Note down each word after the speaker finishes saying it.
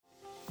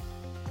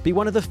Be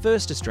one of the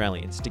first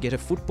Australians to get a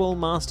football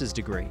master's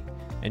degree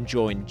and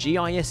join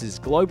GIS's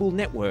global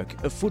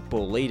network of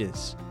football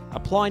leaders.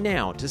 Apply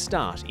now to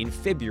start in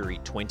February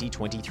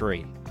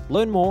 2023.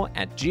 Learn more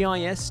at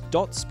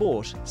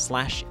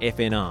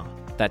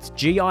gis.sport/FNR. That's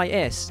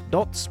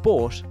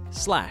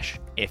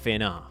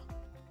gis.sport/FNR.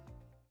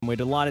 We're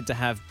delighted to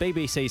have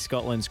BBC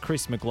Scotland's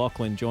Chris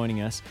McLaughlin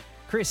joining us.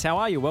 Chris, how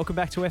are you? Welcome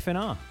back to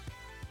FNR.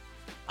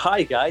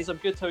 Hi guys, I'm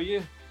good. How are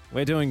you?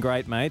 We're doing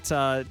great, mate.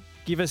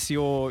 Give us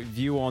your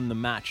view on the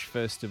match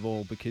first of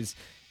all, because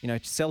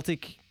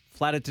Celtic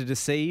flattered to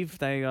deceive.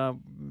 They are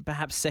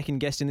perhaps second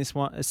best in this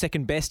one,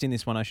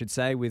 I should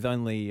say, with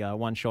only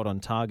one shot on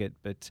target.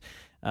 But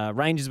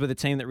Rangers were the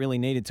team that really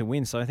needed to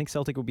win, so I think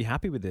Celtic will be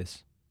happy with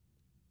this.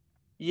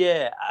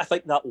 Yeah, I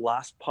think that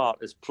last part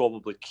is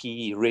probably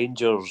key.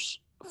 Rangers,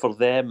 for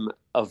them,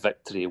 a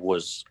victory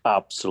was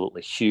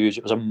absolutely huge.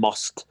 It was a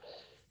must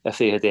if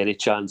they had any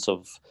chance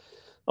of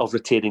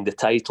retaining the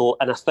title.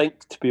 And I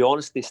think, to be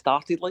honest, they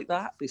started like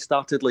that. They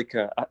started like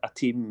a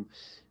team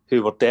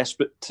who were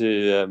desperate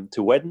to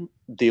win.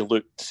 They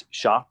looked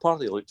sharper,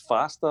 they looked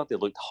faster, they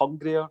looked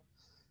hungrier.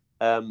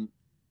 And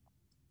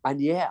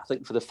yeah, I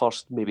think for the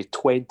first maybe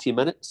 20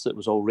 minutes, it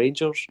was all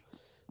Rangers.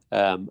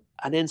 And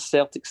then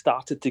Celtic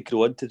started to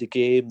grow into the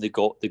game. They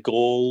got the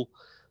goal.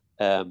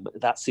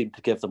 That seemed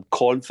to give them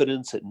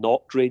confidence. It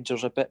knocked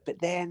Rangers a bit. But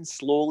then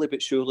slowly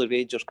but surely,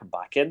 Rangers come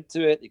back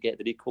into it. They get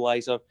their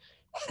equaliser.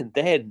 And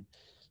then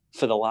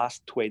for the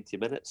last 20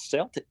 minutes,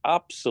 Celtic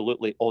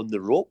absolutely on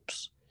the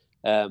ropes.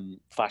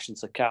 Fashion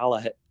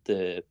Sakala hit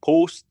the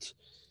post.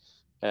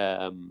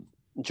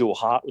 Joe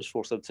Hart was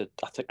forced into,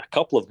 I think, a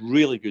couple of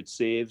really good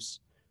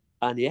saves.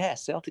 And yeah,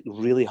 Celtic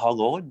really hung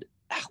on.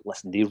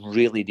 Listen, they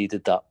really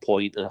needed that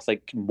point. And I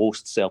think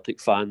most Celtic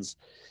fans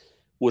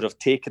would have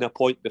taken a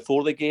point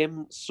before the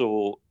game.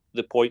 So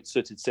the point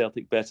suited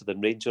Celtic better than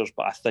Rangers.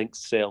 But I think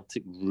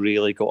Celtic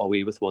really got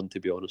away with one,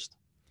 to be honest.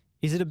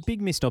 Is it a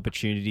big missed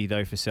opportunity,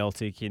 though, for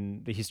Celtic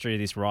in the history of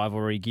this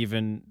rivalry,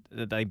 given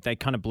that they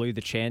kind of blew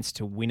the chance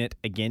to win it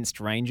against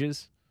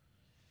Rangers?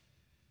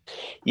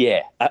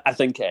 Yeah, I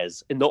think it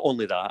is. And not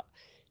only that,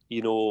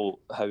 you know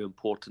how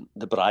important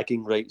the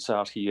bragging rights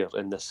are here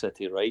in this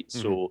city, right?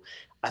 Mm-hmm. So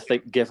I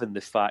think given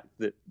the fact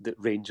that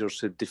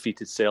Rangers had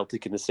defeated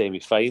Celtic in the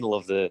semi-final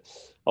of the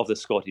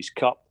Scottish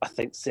Cup, I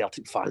think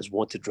Celtic fans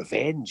wanted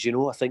revenge,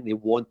 I think they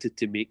wanted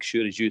to make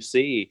sure, as you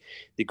say,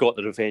 they got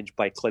the revenge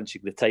by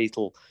clinching the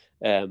title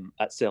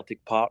at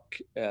Celtic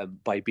Park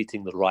by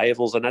beating the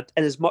rivals. And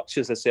as much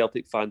as the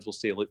Celtic fans will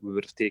say, look, we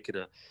would have taken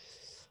a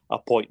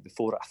point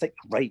before, I think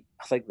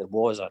there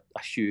was a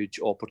huge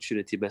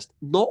opportunity missed.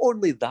 Not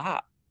only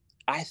that,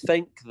 I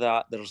think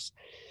that there's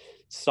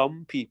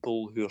some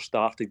people who are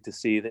starting to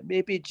say that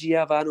maybe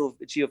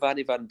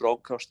Giovanni Van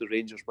Bronckhorst, the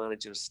Rangers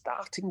manager, is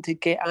starting to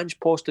get Ange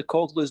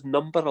Postecoglou's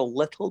number a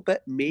little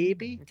bit,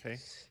 maybe. Okay.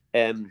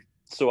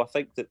 So I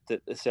think that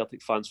the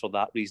Celtic fans, for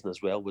that reason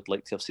as well, would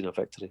like to have seen a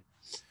victory.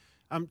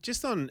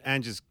 Just on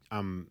Ange's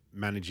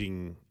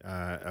managing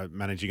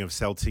of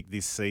Celtic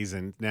this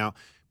season. Now,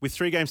 with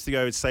 3 games to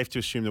go, it's safe to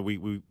assume that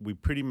we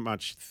pretty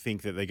much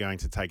think that they're going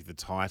to take the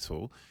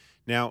title.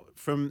 Now,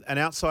 from an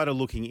outsider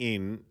looking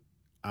in,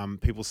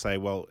 people say,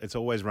 well, it's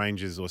always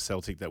Rangers or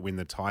Celtic that win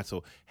the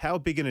title. How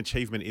big an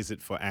achievement is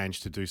it for Ange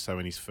to do so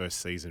in his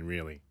first season,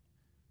 really?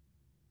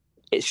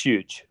 It's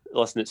huge.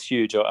 Listen, it's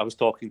huge. I was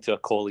talking to a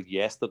colleague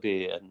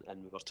yesterday and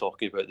we were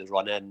talking about the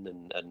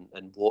run-in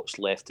and what's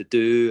left to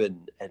do.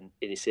 And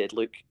he said,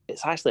 look,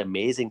 it's actually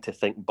amazing to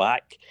think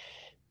back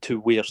to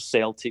where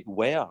Celtic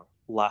were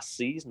last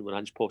season when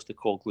Ange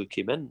Postecoglou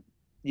came in.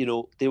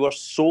 They were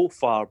so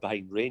far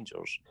behind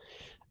Rangers.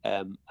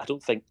 I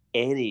don't think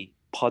any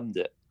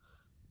pundit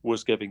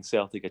was giving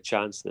Celtic a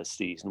chance this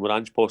season. When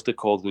Ange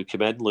Postecoglou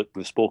came in, look,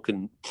 we've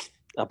spoken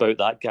about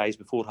that, guys,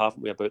 before,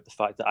 haven't we? About the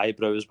fact that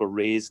eyebrows were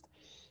raised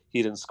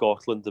here in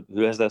Scotland.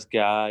 Who is this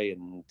guy?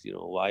 And,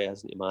 why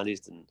hasn't he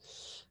managed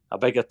a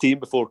bigger team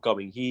before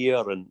coming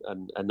here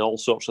and all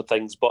sorts of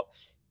things? But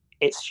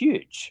it's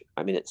huge.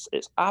 I mean, it's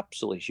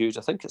absolutely huge.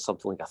 I think it's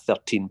something like a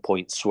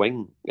 13-point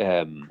swing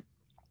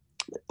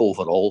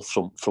overall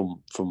from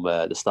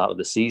the start of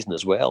the season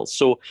as well.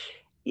 So,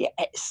 yeah,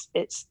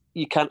 it's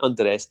you can't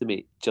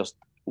underestimate just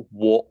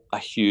what a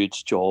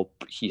huge job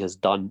he has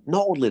done.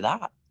 Not only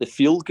that, the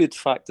feel-good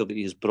factor that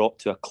he has brought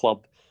to a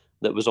club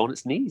that was on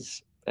its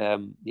knees.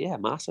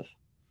 Massive.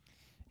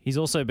 He's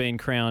also been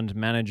crowned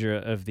Manager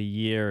of the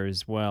Year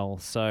as well.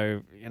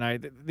 So,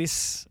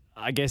 this,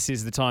 I guess,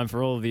 is the time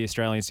for all of the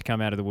Australians to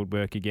come out of the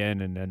woodwork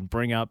again and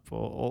bring up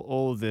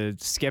all the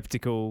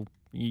sceptical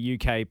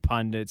UK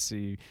pundits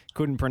who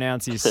couldn't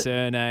pronounce his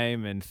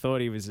surname and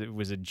thought he was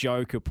a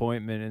joke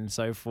appointment and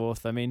so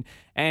forth. I mean,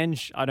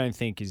 Ange, I don't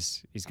think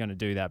is going to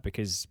do that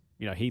because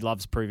he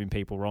loves proving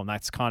people wrong.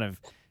 That's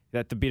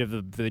the bit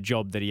of the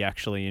job that he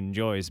actually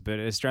enjoys. But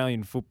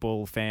Australian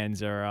football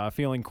fans are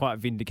feeling quite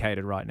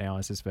vindicated right now,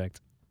 I suspect.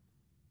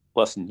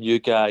 Listen, you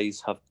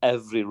guys have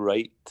every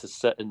right to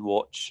sit and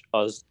watch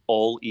us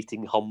all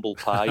eating humble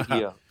pie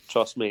here.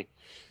 Trust me.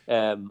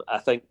 I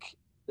think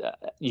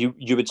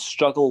you would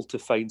struggle to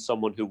find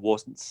someone who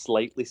wasn't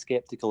slightly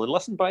sceptical. And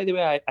listen, by the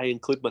way, I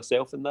include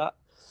myself in that.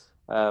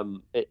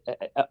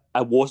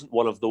 I wasn't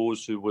one of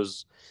those who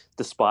was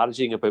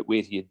disparaging about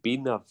where he had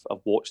been.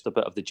 I've watched a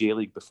bit of the J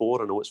League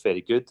before. I know it's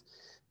very good,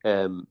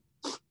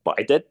 but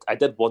I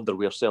did wonder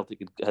where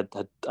Celtic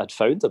had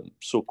found him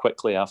so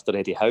quickly after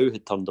Eddie Howe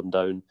had turned him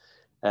down,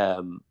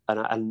 and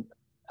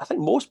I think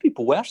most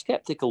people were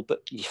sceptical.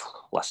 But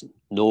listen,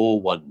 no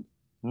one,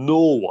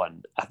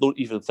 I don't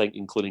even think,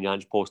 including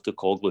Ange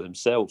Postecoglou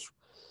himself,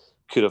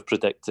 could have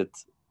predicted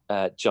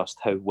just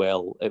how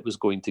well it was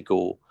going to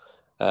go.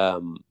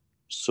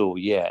 So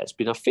yeah, it's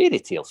been a fairy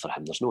tale for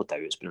him. There's no doubt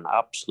it's been an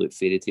absolute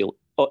fairy tale.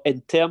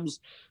 In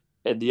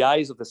the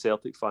eyes of the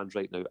Celtic fans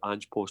right now,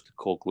 Ange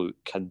Postecoglou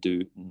can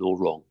do no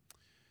wrong.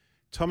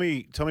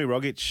 Tommy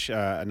Rogic,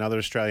 another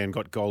Australian,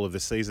 got goal of the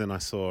season. I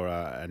saw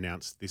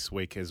announced this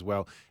week as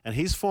well, and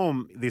his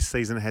form this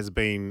season has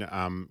been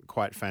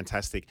quite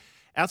fantastic.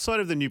 Outside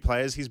of the new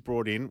players he's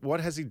brought in,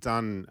 what has he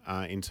done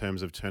in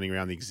terms of turning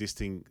around the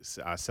existing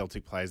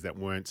Celtic players that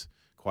weren't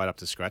quite up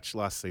to scratch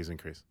last season,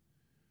 Chris?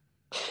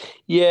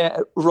 Yeah,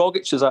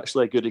 Rogic is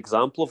actually a good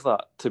example of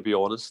that, to be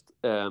honest.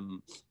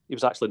 He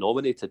was actually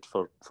nominated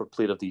for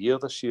Player of the Year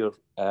this year.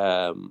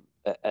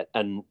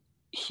 And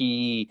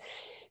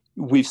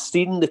we've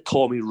seen the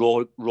Tommy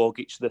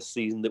Rogic this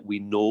season that we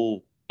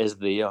know is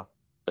there,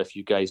 if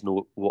you guys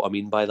know what I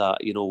mean by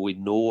that. You know, we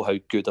know how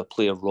good a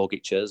player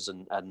Rogic is,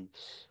 and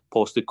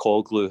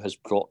Postecoglou has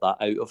brought that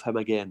out of him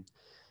again.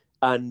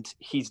 And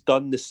he's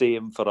done the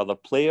same for other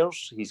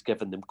players. He's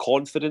given them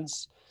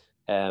confidence.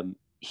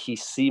 He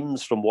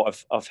seems, from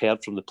what I've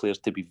heard from the players,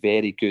 to be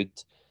very good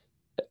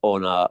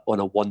on a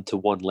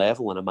one-to-one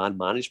level in a man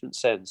management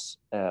sense.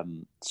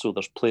 So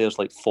there's players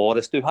like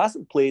Forrest, who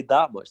hasn't played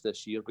that much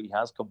this year, but he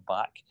has come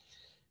back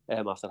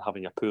after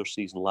having a poor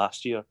season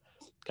last year.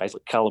 Guys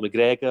like Callum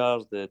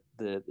McGregor,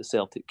 the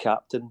Celtic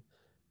captain.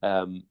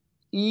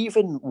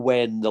 Even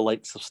when the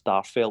likes of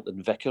Starfelt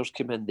and Vickers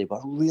came in, they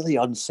were really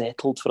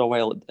unsettled for a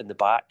while in the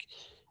back,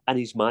 and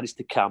he's managed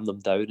to calm them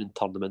down and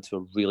turn them into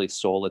a really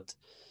solid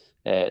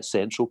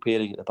central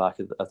pairing at the back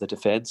of the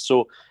defence.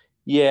 So,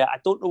 yeah, I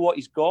don't know what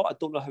he's got. I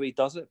don't know how he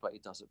does it, but he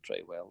does it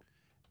pretty well.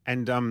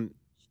 And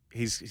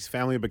his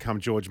family have become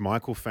George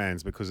Michael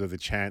fans because of the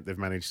chant they've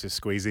managed to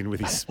squeeze in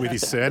with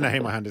his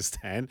surname, I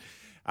understand,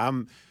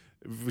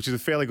 which is a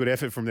fairly good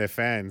effort from their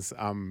fans,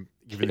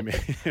 giving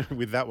him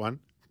with that one.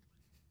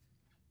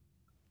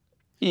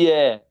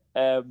 Yeah,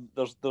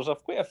 there's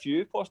quite a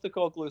few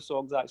Postecoglou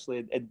songs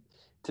actually, and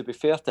to be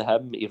fair to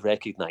him, he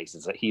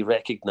recognises it. He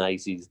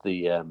recognises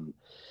the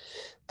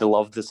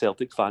love the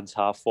Celtic fans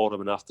have for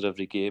him, and after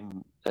every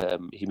game,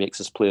 he makes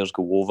his players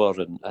go over,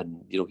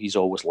 and you know, he's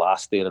always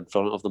last there in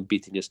front of them,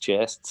 beating his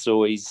chest.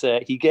 So he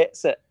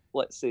gets it.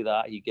 Let's say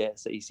that he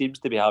gets it. He seems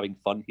to be having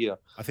fun here.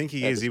 I think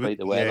he is. Despite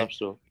the weather,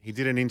 so he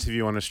did an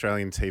interview on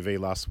Australian TV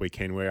last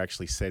weekend where he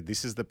actually said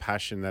this is the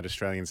passion that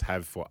Australians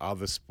have for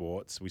other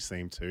sports. We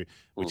seem to,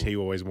 which he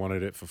always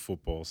wanted it for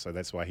football. So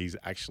that's why he's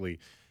actually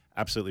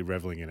absolutely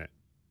reveling in it.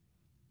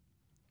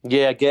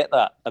 Yeah, I get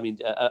that. I mean,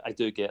 I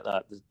do get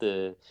that.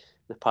 The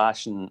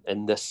passion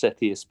in this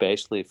city,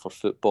 especially for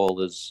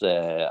football, is.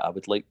 I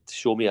would like to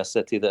show me a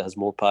city that has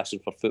more passion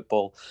for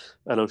football,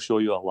 and I'll show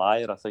you a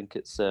liar. I think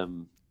it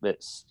seems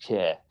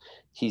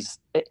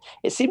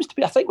to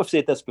be. I think we've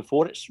said this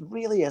before. It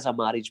really is a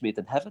marriage made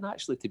in heaven.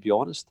 Actually, to be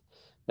honest,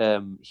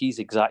 he's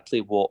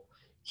exactly what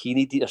he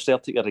needed. Or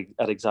Celtic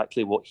are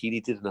exactly what he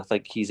needed, and I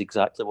think he's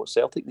exactly what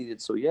Celtic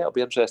needed. So yeah, it'll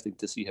be interesting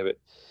to see how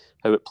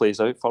it plays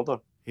out further.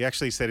 He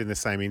actually said in the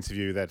same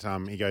interview that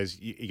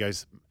he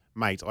goes,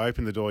 mate, I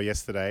opened the door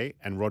yesterday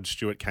and Rod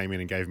Stewart came in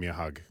and gave me a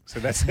hug. So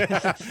that's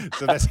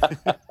so that's. So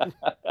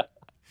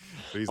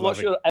I'm not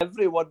sure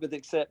everyone would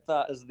accept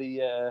that as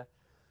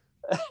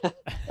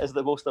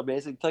the most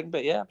amazing thing,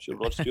 but yeah, I'm sure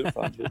Rod Stewart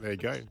fans would. There you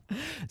go.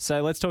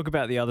 So let's talk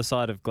about the other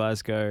side of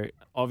Glasgow.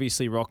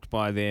 Obviously rocked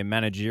by their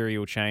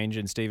managerial change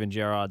and Steven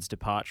Gerrard's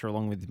departure,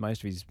 along with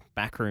most of his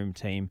backroom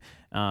team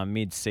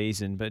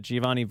mid-season. But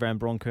Giovanni Van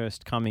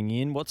Bronckhorst coming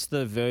in, what's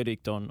the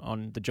verdict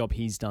on the job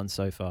he's done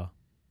so far?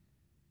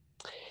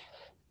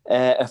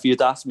 If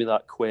you'd asked me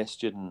that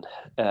question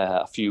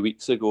a few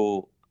weeks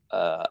ago,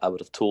 I would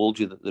have told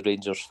you that the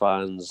Rangers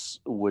fans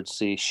would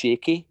say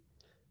shaky,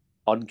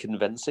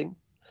 unconvincing.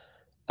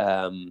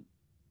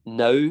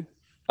 Now,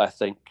 I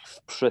think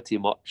pretty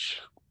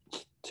much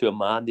to a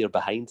man they're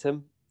behind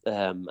him,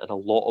 and a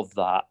lot of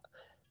that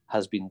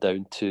has been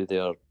down to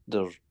their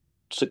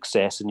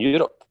success in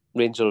Europe.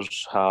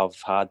 Rangers have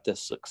had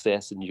this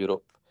success in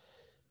Europe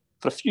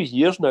for a few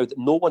years now that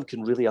no one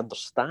can really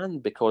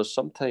understand, because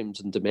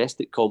sometimes in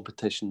domestic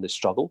competition they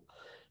struggle,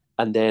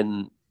 and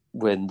then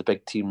when the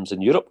big teams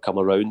in Europe come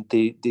around,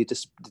 they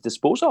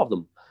dispose of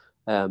them.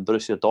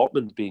 Borussia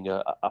Dortmund being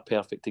a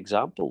perfect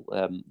example.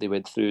 They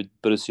went through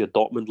Borussia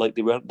Dortmund like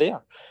they weren't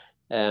there.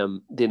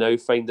 They now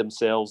find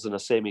themselves in a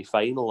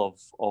semi-final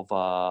of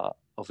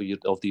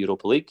the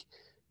Europa League,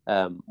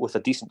 with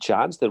a decent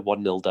chance. They're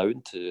 1-0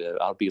 down to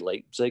RB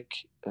Leipzig.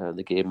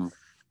 The game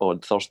on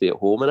Thursday at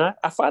home, and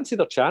I fancy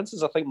their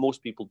chances. I think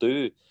most people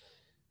do.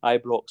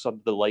 Ibrox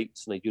under the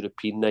lights on a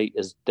European night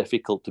is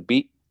difficult to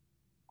beat,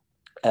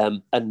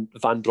 and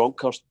Van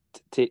Bronckhorst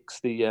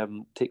takes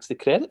the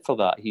credit for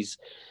that. He's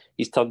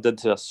turned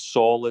into a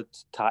solid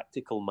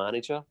tactical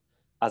manager.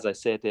 As I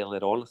said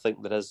earlier on, I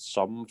think there is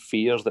some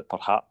fears that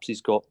perhaps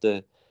he's got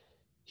the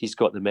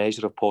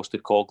measure of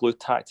Postecoglou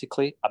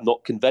tactically. I'm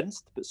not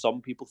convinced, but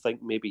some people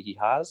think maybe he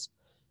has.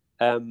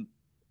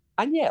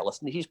 And yeah,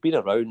 listen, he's been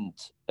around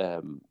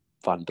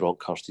Van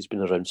Bronckhorst. He's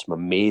been around some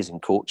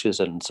amazing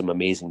coaches and some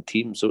amazing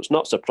teams. So it's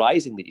not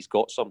surprising that he's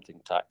got something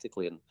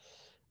tactically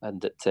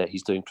and that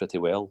he's doing pretty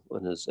well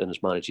in his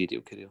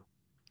managerial career.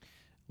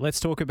 Let's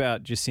talk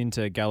about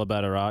Jacinta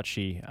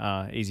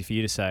Galabardarachi. Easy for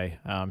you to say,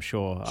 I'm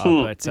sure.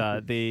 But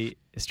the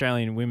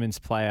Australian women's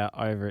player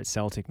over at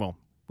Celtic, well,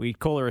 we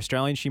call her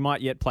Australian. She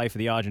might yet play for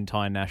the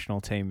Argentine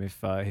national team if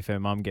her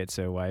mum gets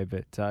her way.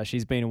 But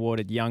she's been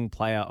awarded Young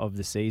Player of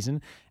the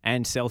Season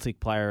and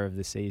Celtic Player of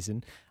the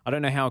Season. I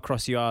don't know how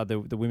across you are the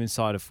women's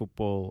side of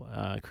football,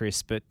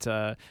 Chris,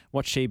 but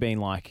what's she been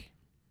like?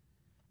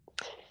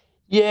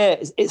 Yeah,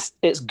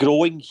 it's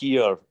growing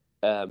here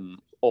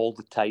all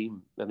the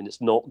time. I mean,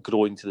 it's not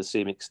growing to the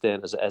same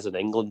extent as it is in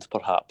England,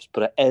 perhaps,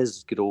 but it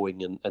is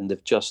growing, and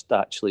they've just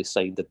actually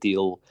signed a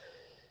deal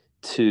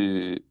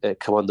to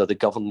come under the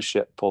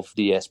governorship of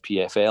the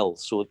SPFL.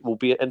 So it will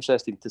be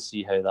interesting to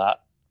see how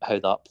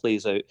that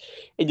plays out.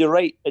 And you're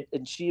right,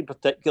 and she in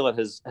particular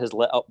has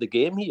lit up the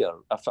game here.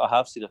 I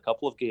have seen a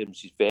couple of games.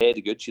 She's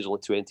very good. She's only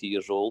 20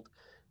 years old.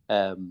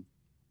 Very,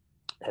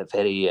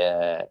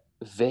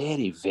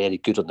 very, very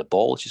good on the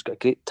ball. She's got a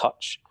great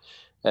touch.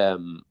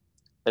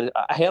 And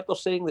I heard her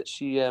saying that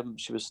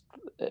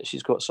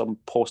she's got some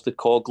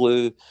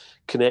Postecoglou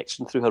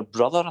connection through her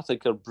brother. I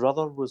think her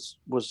brother was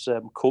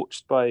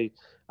coached by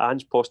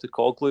Ange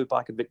Postecoglou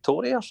back in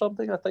Victoria or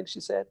something. I think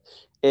she said.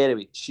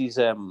 Anyway, she's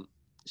a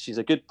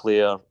good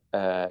player.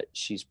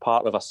 She's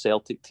part of a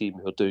Celtic team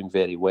who are doing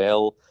very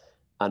well,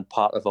 and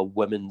part of a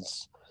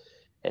women's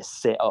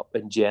set-up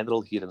in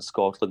general here in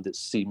Scotland that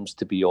seems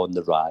to be on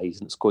the rise,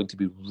 and it's going to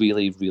be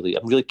really, really.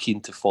 I'm really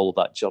keen to follow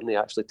that journey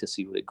actually to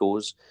see where it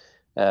goes.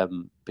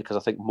 Because I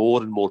think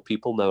more and more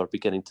people now are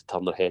beginning to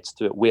turn their heads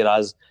to it.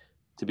 Whereas,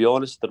 to be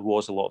honest, there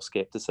was a lot of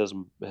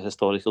scepticism,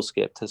 historical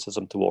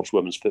scepticism towards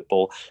women's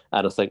football,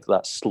 and I think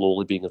that's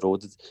slowly being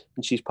eroded,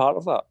 and she's part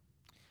of that.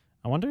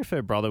 I wonder if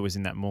her brother was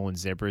in that Moreland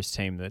Zebras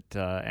team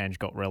that Ange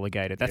got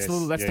relegated. That's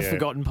the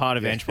forgotten part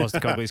of Ange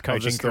Postecoglou's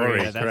coaching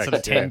career. That sort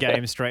of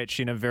 10-game stretch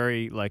in a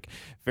very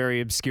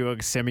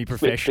obscure,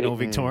 semi-professional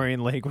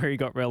Victorian league where he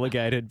got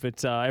relegated.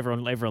 But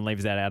everyone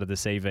leaves that out of the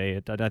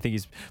CV. I don't think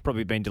he's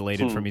probably been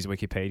deleted from his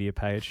Wikipedia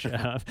page.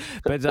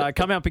 But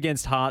come up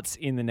against Hearts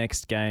in the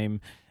next game.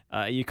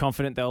 Are you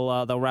confident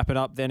they'll wrap it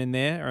up then and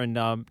there?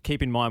 And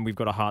keep in mind we've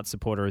got a Hearts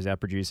supporter as our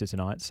producer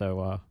tonight,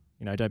 so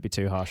don't be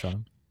too harsh on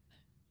him.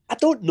 I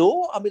don't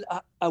know. I mean,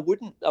 I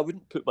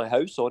wouldn't put my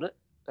house on it,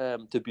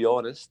 to be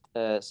honest.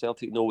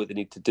 Celtic know what they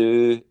need to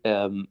do,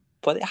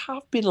 but they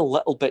have been a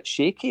little bit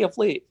shaky of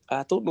late.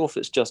 I don't know if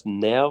it's just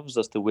nerves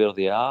as to where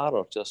they are,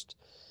 or just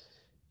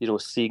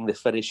seeing the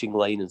finishing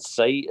line in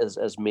sight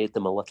has made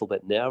them a little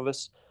bit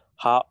nervous.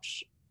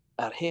 Hearts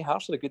are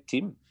a good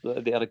team.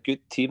 They are a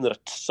good team. They're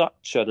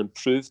such an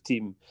improved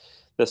team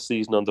this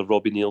season under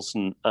Robbie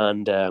Neilson,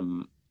 and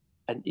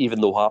even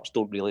though Hearts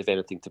don't really have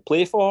anything to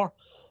play for,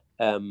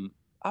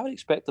 I would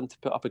expect them to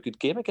put up a good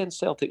game against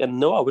Celtic. And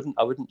no, I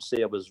wouldn't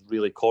say I was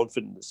really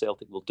confident that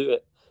Celtic will do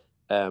it.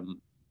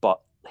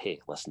 But hey,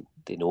 listen,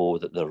 they know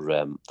that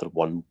they're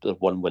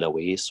one win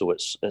away, so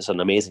it's an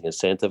amazing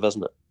incentive,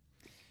 isn't it?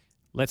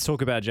 Let's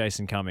talk about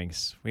Jason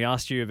Cummings. We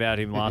asked you about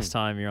him last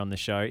time you were on the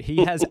show.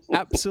 He has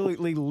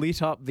absolutely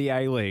lit up the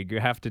A-League,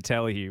 I have to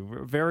tell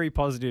you. Very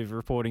positive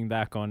reporting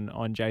back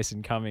on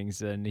Jason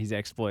Cummings and his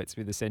exploits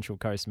with the Central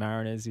Coast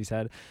Mariners. He's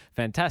had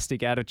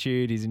fantastic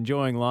attitude. He's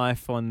enjoying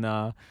life on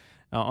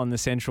the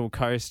Central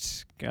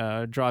Coast,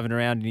 driving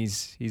around in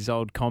his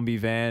old combi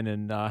van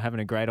and having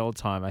a great old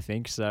time, I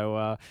think.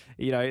 So,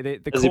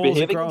 the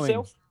calls are growing.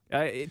 Himself?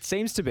 It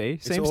seems to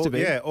be.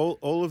 Yeah,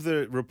 all of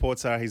the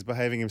reports are he's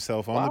behaving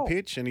himself on Wow. the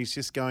pitch, and he's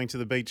just going to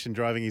the beach and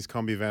driving his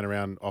combi van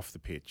around off the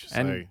pitch.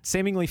 And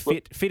seemingly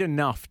fit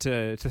enough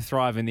to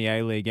thrive in the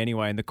A-League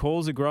anyway. And the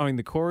calls are growing.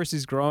 The chorus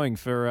is growing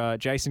for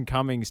Jason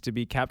Cummings to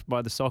be capped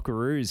by the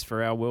Socceroos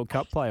for our World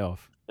Cup playoff.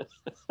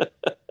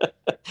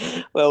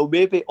 Well,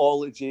 maybe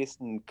all that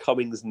Jason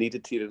Cummings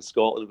needed here in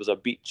Scotland was a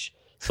beach,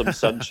 some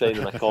sunshine,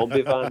 and a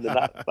combi van,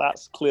 and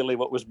that's clearly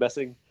what was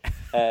missing.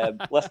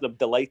 Listen, I'm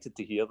delighted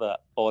to hear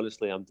that.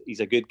 Honestly, he's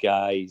a good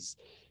guy.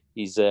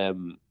 He's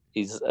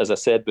as I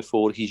said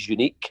before, he's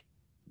unique.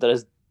 There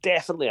is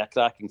definitely a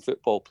cracking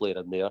football player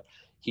in there.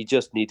 He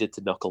just needed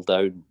to knuckle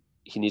down.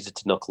 He needed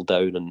to knuckle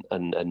down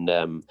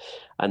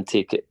and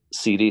take it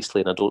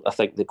seriously. And I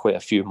think that quite a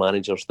few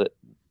managers that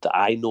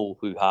I know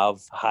who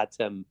have had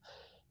him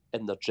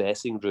in their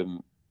dressing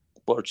room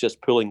were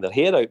just pulling their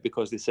hair out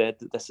because they said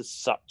that this is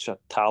such a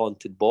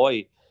talented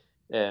boy,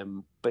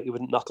 but he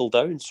wouldn't knuckle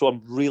down. So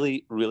I'm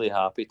really, really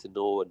happy to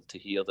know and to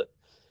hear that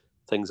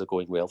things are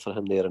going well for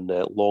him there, and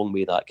long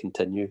may that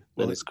continue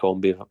in his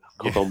combi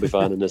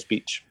van and his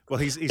beach well,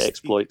 he's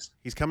exploits.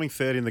 He's coming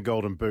third in the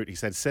Golden Boot.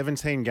 He's had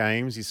 17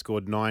 games. He's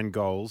scored 9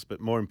 goals,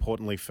 but more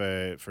importantly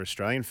for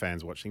Australian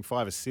fans watching,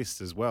 5 assists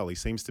as well. He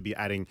seems to be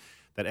adding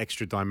that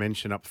extra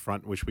dimension up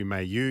front, which we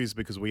may use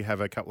because we have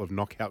a couple of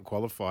knockout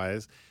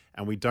qualifiers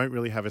and we don't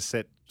really have a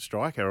set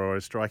striker or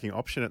a striking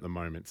option at the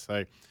moment.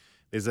 So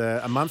there's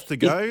a month to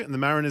go and the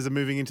Mariners are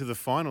moving into the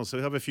final, so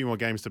he'll have a few more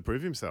games to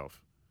prove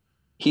himself.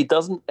 He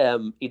doesn't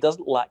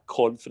lack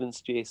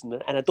confidence, Jason,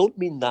 and I don't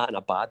mean that in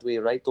a bad way,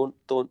 right?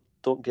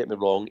 Don't get me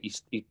wrong.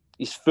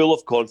 He's full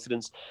of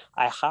confidence.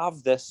 I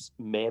have this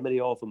memory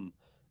of him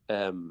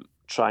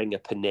trying a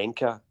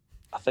Panenka.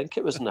 I think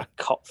it was in a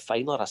cup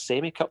final or a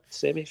semi-cup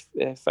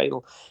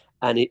final,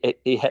 and he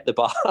hit the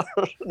bar.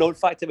 No, in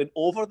fact, it went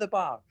over the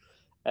bar.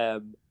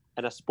 And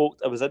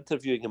I was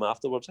interviewing him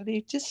afterwards, and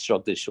he just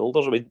shrugged his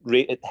shoulders. I mean,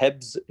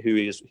 Hibs, who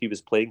he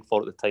was playing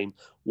for at the time,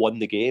 won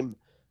the game,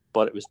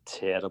 but it was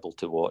terrible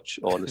to watch.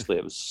 Honestly,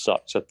 it was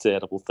such a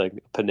terrible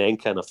thing.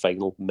 Panenka in a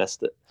final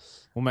missed it.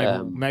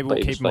 Well, maybe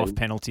we'll keep him off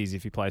penalties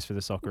if he plays for the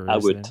Socceroos. I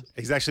would. Then.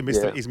 He's actually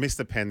missed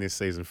a pen this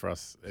season for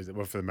us,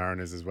 well, for the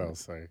Mariners as well.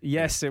 So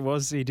yes, it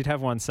was. He did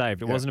have one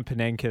saved. It wasn't a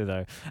Panenka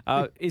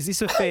though. Is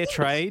this a fair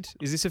trade?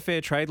 Is this a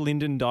fair trade,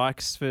 Lyndon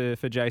Dykes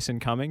for Jason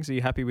Cummings? Are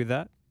you happy with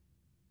that?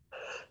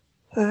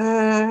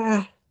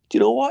 Do you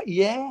know what?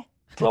 Yeah,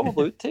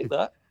 probably would take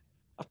that.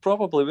 I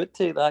probably would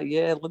take that.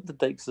 Yeah, Lyndon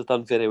Dykes has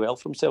done very well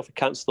for himself. He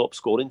can't stop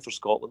scoring for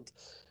Scotland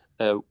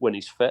when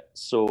he's fit.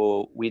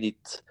 So we need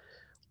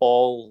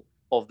all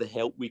of the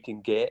help we can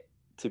get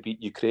to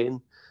beat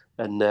Ukraine,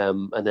 and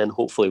then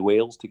hopefully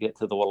Wales to get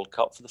to the World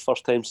Cup for the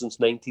first time since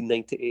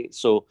 1998.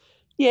 So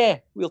yeah,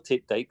 we'll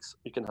take Dykes.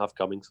 We can have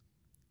Cummings.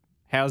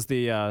 How's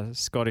the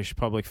Scottish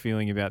public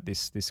feeling about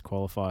this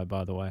qualifier,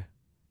 by the way?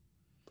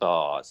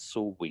 Oh, it's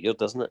so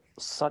weird, isn't it?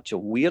 Such a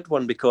weird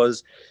one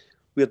because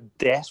we're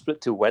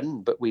desperate to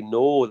win, but we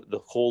know that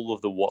the whole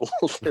of the world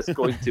is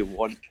going to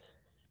want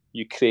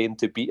Ukraine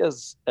to beat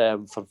us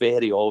for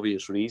very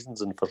obvious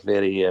reasons and for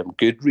very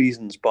good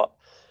reasons. But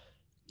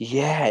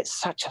yeah, it's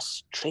such a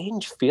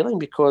strange feeling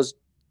because,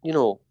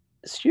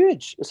 it's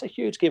huge. It's a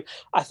huge game.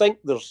 I think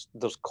there's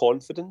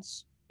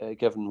confidence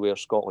given where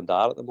Scotland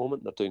are at the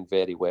moment. They're doing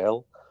very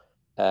well.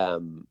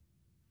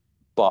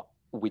 But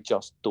we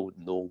just don't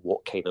know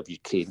what kind of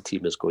Ukraine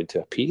team is going to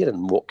appear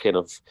and what kind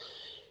of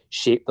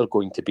shape they're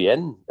going to be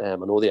in. I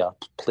know they are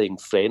playing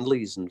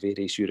friendlies in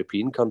various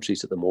European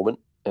countries at the moment.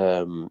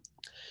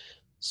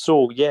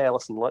 So, yeah,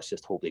 listen, let's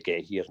just hope they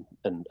get here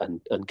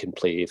and can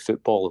play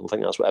football. I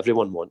think that's what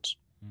everyone wants.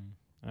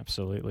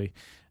 Absolutely.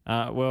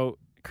 Well,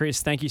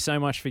 Chris, thank you so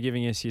much for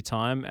giving us your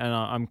time. And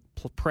I'm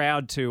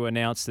proud to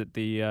announce that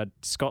the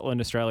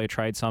Scotland-Australia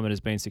Trade Summit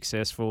has been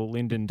successful.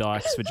 Lyndon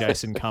Dykes for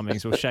Jason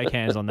Cummings. We'll shake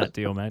hands on that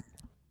deal, mate.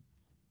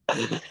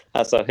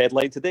 That's our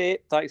headline today.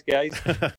 Thanks, guys.